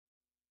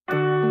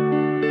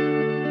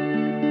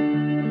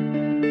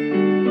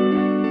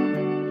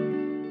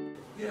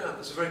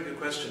That's a very good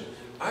question.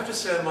 I have to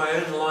say in my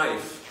own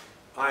life,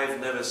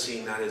 I've never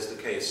seen that as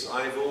the case.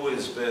 I've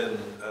always been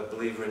a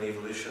believer in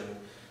evolution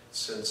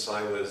since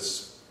I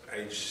was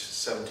age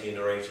 17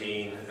 or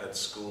 18 at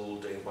school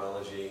doing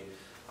biology.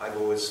 I've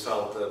always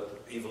felt that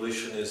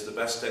evolution is the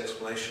best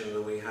explanation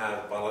that we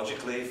have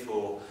biologically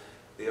for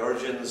the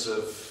origins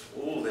of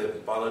all the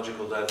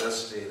biological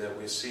diversity that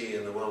we see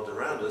in the world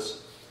around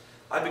us.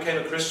 I became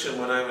a Christian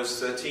when I was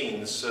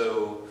 13,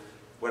 so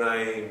when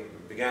I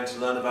began to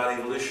learn about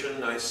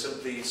evolution, I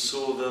simply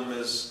saw them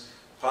as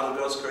part of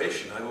God's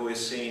creation. I've always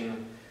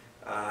seen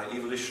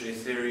evolutionary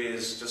theory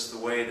as just the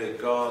way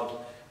that God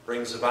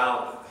brings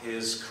about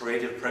His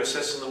creative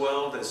process in the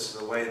world. It's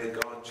the way that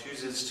God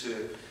chooses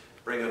to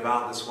bring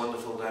about this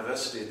wonderful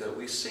diversity that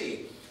we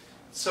see.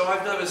 So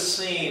I've never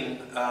seen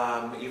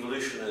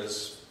evolution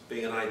as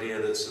being an idea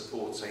that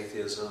supports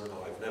atheism,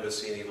 or I've never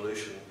seen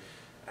evolution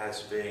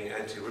as being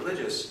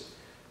anti-religious.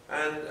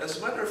 And as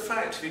a matter of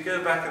fact, if you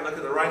go back and look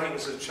at the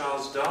writings of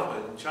Charles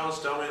Darwin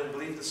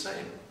believed the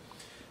same.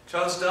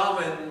 Charles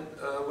Darwin,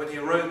 when he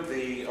wrote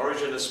The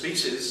Origin of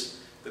Species,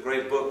 the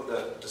great book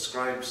that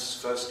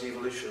describes first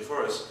evolution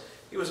for us,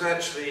 he was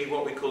actually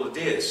what we call a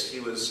deist.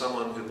 He was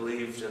someone who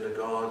believed in a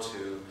God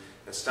who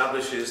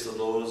establishes the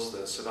laws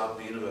that set up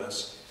the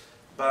universe.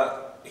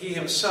 But he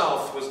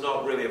himself was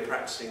not really a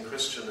practicing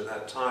Christian at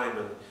that time,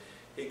 and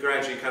he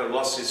gradually kind of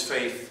lost his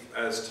faith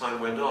as time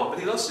went on. But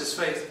he lost his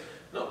faith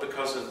not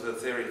because of the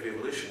theory of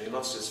evolution. He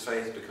lost his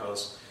faith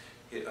because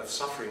of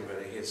suffering,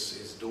 really.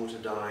 His daughter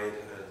died,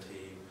 and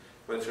he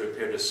went through a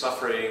period of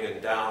suffering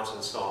and doubt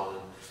and so on.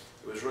 And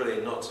it was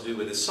really not to do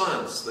with his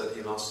science that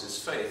he lost his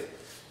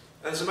faith.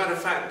 And as a matter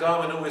of fact,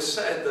 Darwin always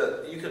said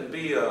that you can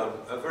be a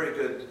very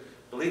good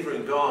believer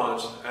in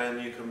God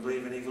and you can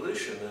believe in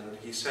evolution. And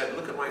he said,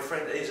 look at my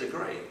friend Asa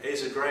Gray.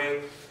 Asa Gray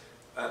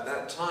at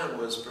that time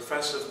was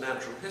professor of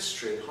natural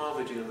history at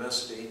Harvard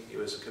University. He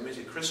was a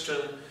committed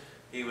Christian.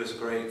 He was a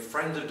great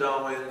friend of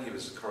Darwin. He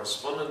was a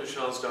correspondent of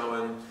Charles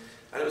Darwin.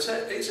 And it was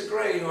Asa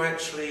Gray who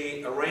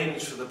actually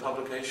arranged for the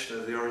publication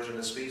of The Origin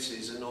of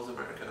Species in North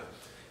America.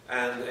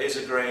 And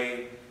Asa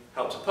Gray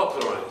helped to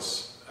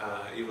popularize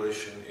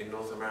evolution in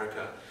North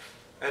America.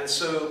 And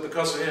so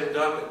because of him,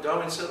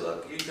 Darwin said,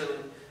 look,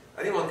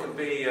 anyone can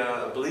be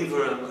a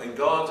believer in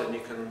God, and you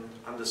can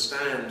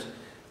understand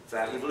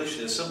that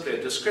evolution is simply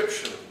a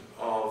description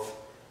of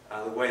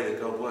the way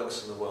that God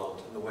works in the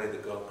world and the way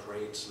that God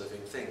creates living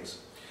things.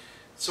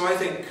 So I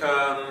think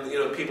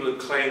people who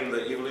claim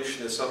that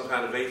evolution is some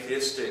kind of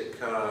atheistic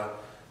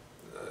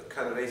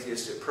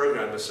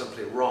program are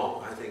simply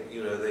wrong. I think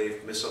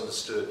they've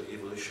misunderstood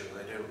evolution.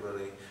 They don't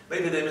really.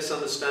 Maybe they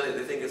misunderstand it.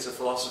 They think it's a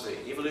philosophy.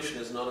 Evolution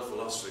is not a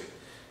philosophy.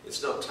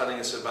 It's not telling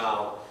us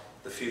about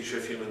the future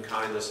of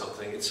humankind or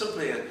something. It's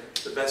simply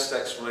the best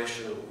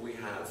explanation that we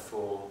have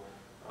for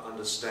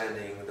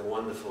understanding the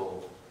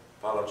wonderful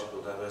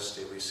biological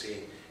diversity we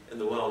see in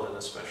the world, and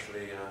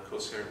especially, of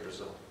course, here in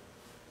Brazil.